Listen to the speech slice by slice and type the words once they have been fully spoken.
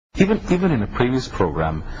Even in a previous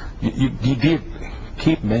program, you did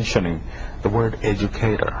keep mentioning the word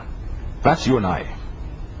educator. That's you and I,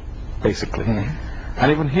 basically.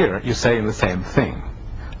 And even here, you're saying the same thing.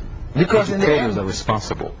 Because educators are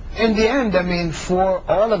responsible. In the end, I mean, for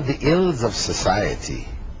all of the ills of society,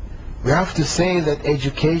 we have to say that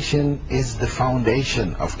education is the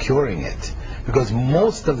foundation of curing it. Because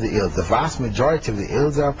most of the ills, the vast majority of the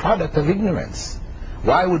ills, are a product of ignorance.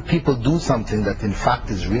 Why would people do something that in fact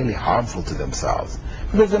is really harmful to themselves?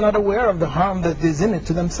 Because they're not aware of the harm that is in it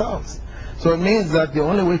to themselves. So it means that the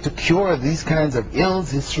only way to cure these kinds of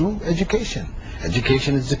ills is through education.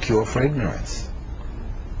 Education is the cure for ignorance.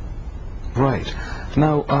 Right.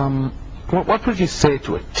 Now, what would you say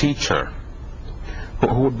to a teacher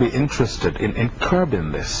who would be interested in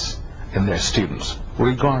curbing this in their students,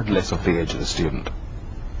 regardless of the age of the student?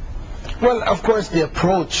 Well, of course, the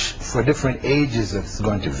approach for different ages is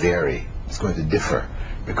going to vary. It's going to differ.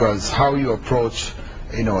 Because how you approach,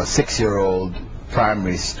 a 6-year-old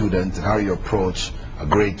primary student and how you approach a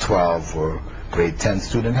grade 12 or grade 10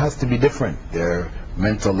 student has to be different. Their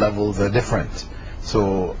mental levels are different.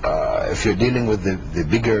 So if you're dealing with the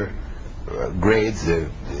bigger grades, the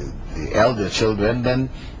elder children, then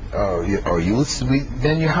or youths,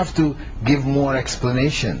 then you have to give more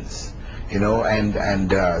explanations,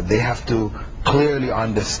 and they have to clearly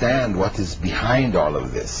understand what is behind all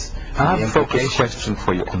of this. I have a focused question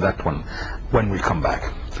for you on that one when we come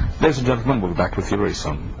back. Ladies and gentlemen, we'll be back with you very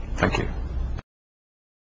soon. Thank you.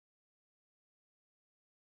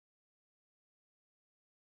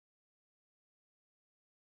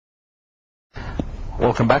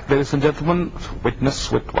 Welcome back, ladies and gentlemen,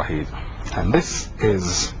 Witness with Wahid. And this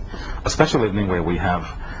is a special evening where we have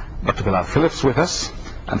Dr. Bilal Philips with us.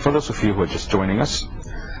 And for those of you who are just joining us,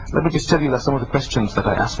 let me just tell you that some of the questions that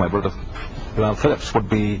I asked my brother Bilal Philips would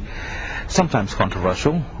be sometimes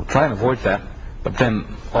controversial. We'll try and avoid that, but then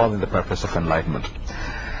all in the purpose of enlightenment.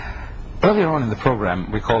 Earlier on in the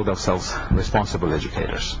program, we called ourselves responsible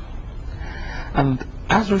educators. And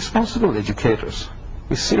as responsible educators,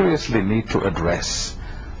 we seriously need to address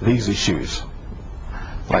these issues,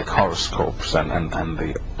 like horoscopes and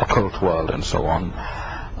the occult world and so on,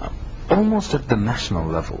 almost at the national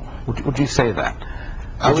level. Would you say that?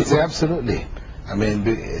 I would say absolutely. I mean,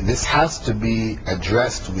 this has to be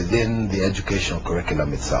addressed within the educational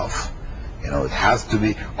curriculum itself. It has to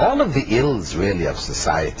be all of the ills really of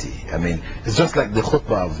society. I mean, it's just like the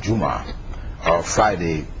khutbah of Jummah or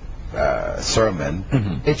Friday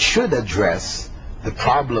sermon. It should address the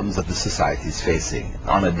problems that the society is facing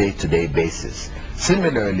on a day-to-day basis.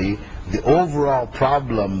 Similarly, the overall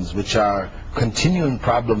problems, which are continuing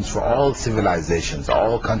problems for all civilizations,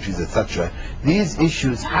 all countries, etc., these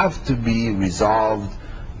issues have to be resolved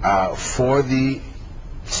for the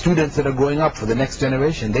students that are growing up, for the next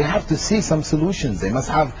generation. They have to see some solutions. They must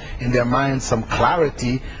have in their minds some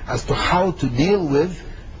clarity as to how to deal with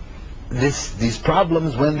these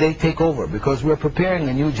problems when they take over, because we're preparing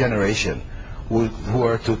a new generation who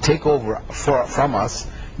are to take over from us,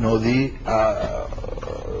 the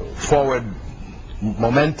forward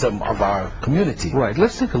momentum of our community. Right.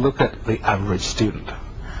 Let's take a look at the average student.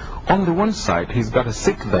 On the one side, he's got to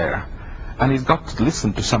sit there and he's got to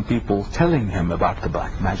listen to some people telling him about the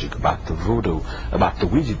black magic, about the voodoo, about the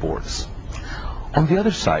Ouija boards. On the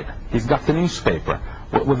other side, he's got the newspaper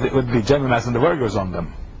with the Geminis and the Virgos on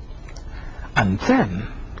them. And then,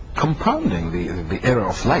 compounding the error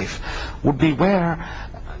of life would be where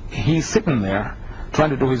he's sitting there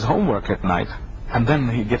trying to do his homework at night, and then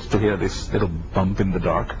he gets to hear this little bump in the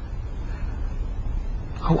dark.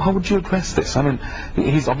 How would you address this? I mean,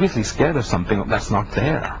 he's obviously scared of something that's not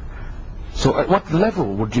there. So at what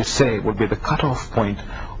level would you say would be the cutoff point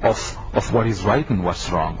of what is right and what's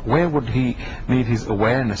wrong? Where would he need his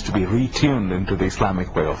awareness to be retuned into the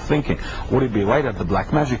Islamic way of thinking? Would it be right at the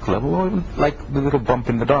black magic level, or even like the little bump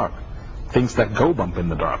in the dark? Things that go bump in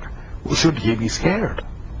the dark. Should he be scared?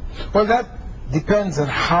 Well, that depends on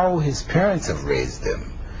how his parents have raised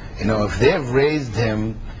him. If they've raised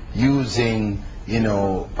him using,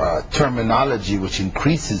 terminology which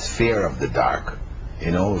increases fear of the dark,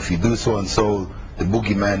 if you do so and so, the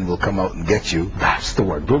boogeyman will come out and get you. That's the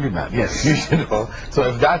word, boogeyman, yes. So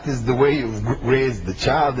if that is the way you've raised the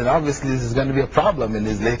child, then obviously this is going to be a problem in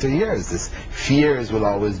his later years. This fears will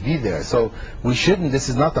always be there. So we shouldn't, this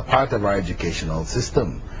is not a part of our educational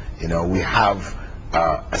system. We have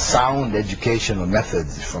a sound educational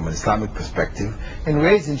methods from an Islamic perspective in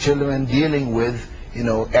raising children and dealing with,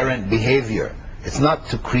 errant behavior. It's not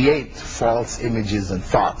to create false images and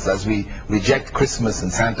thoughts. As we reject Christmas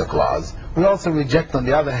and Santa Claus, we also reject, on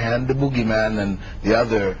the other hand, the boogeyman and the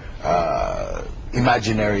other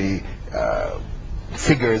imaginary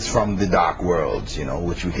figures from the dark world,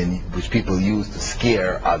 which people use to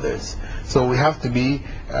scare others. So we have to be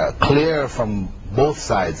clear from both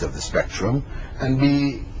sides of the spectrum and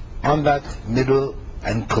be on that middle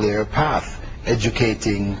and clear path,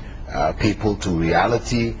 educating people to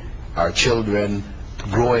reality, our children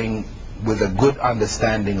growing with a good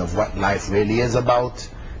understanding of what life really is about,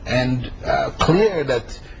 and clear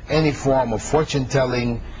that any form of fortune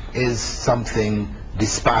telling is something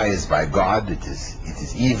despised by God. It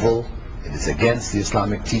is evil, it is against the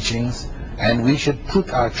Islamic teachings, and we should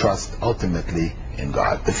put our trust ultimately in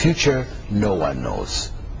God. The future, no one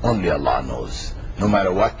knows. Only Allah knows. No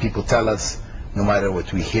matter what people tell us, no matter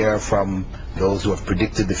what we hear from those who have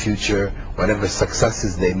predicted the future, whatever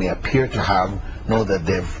successes they may appear to have, know that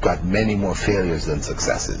they've got many more failures than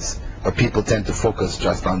successes. But people tend to focus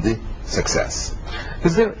just on the success.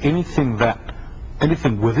 Is there anything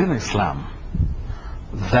within Islam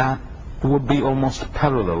that would be almost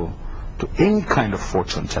parallel to any kind of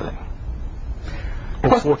fortune telling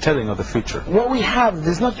or foretelling of the future? What we have,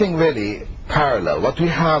 there's nothing really parallel. What we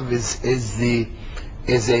have is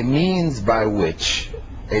a means by which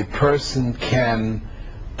a person can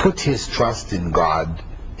put his trust in God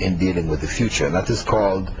in dealing with the future. And that is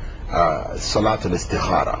called Salatul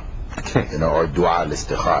Istikhara, or Dua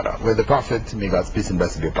al-Istikhara, where the Prophet, may God's peace and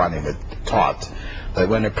blessing be upon him, had taught that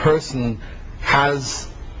when a person has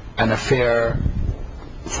an affair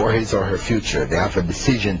for his or her future, they have a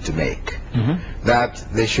decision to make, that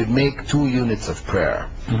they should make 2 units of prayer.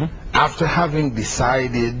 After having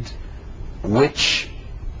decided which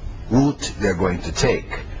route they're going to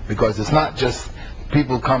take, because it's not just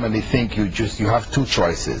people commonly think you have 2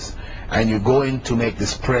 choices and you go in to make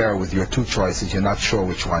this prayer with your 2 choices, you're not sure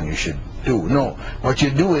which one you should do. No, what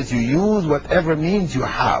you do is you use whatever means you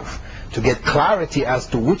have to get clarity as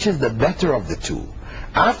to which is the better of the 2.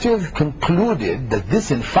 After you've concluded that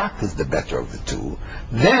this in fact is the better of the 2,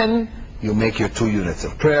 then you make your 2 units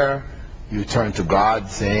of prayer, you turn to God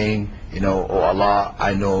saying, oh Allah,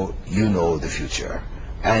 I know you know the future,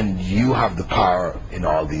 and you have the power in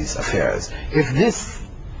all these affairs. If this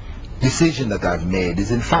decision that I've made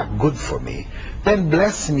is in fact good for me, then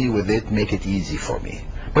bless me with it, make it easy for me.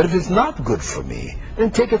 But if it's not good for me,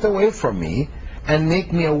 then take it away from me and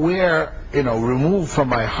make me aware, remove from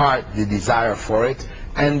my heart the desire for it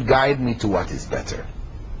and guide me to what is better.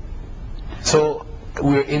 So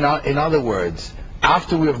we're in other words,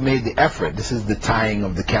 after we have made the effort, this is the tying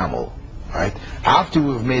of the camel, right? After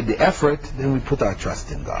we've made the effort, then we put our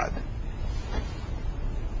trust in God.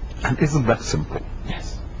 And isn't that simple?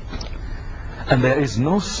 Yes. And there is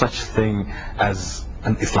no such thing as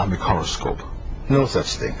an Islamic horoscope. No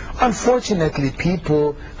such thing. Unfortunately,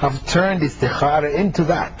 people have turned istikhara into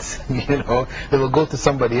that. They will go to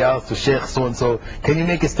somebody else, to Sheikh so-and-so, can you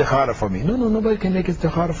make istikhara for me? No, nobody can make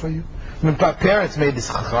istikhara for you. Parents made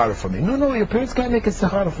istikhara for me. No, your parents can't make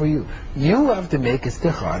istikhara for you. You have to make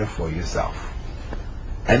istikhara for yourself.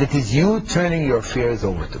 And it is you turning your fears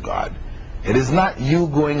over to God. It is not you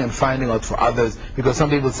going and finding out for others, because some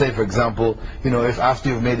people say, for example, if after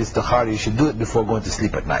you've made istikhara, you should do it before going to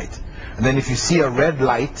sleep at night. And then if you see a red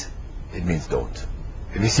light, it means don't.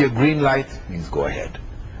 If you see a green light, it means go ahead.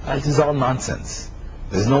 It is all nonsense.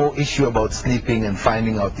 There's no issue about sleeping and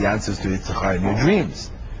finding out the answers to istikhara in your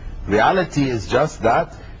dreams. Reality is just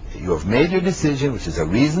that you have made your decision, which is a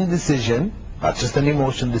reasoned decision, not just an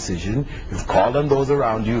emotional decision. You've called on those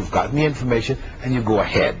around you, you've gotten the information, and you go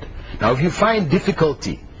ahead. Now if you find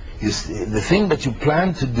difficulty, the thing that you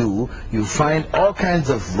plan to do, you find all kinds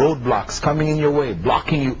of roadblocks coming in your way,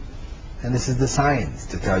 blocking you, and this is the signs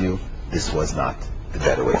to tell you this was not the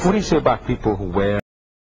better way. What do you say about people who wear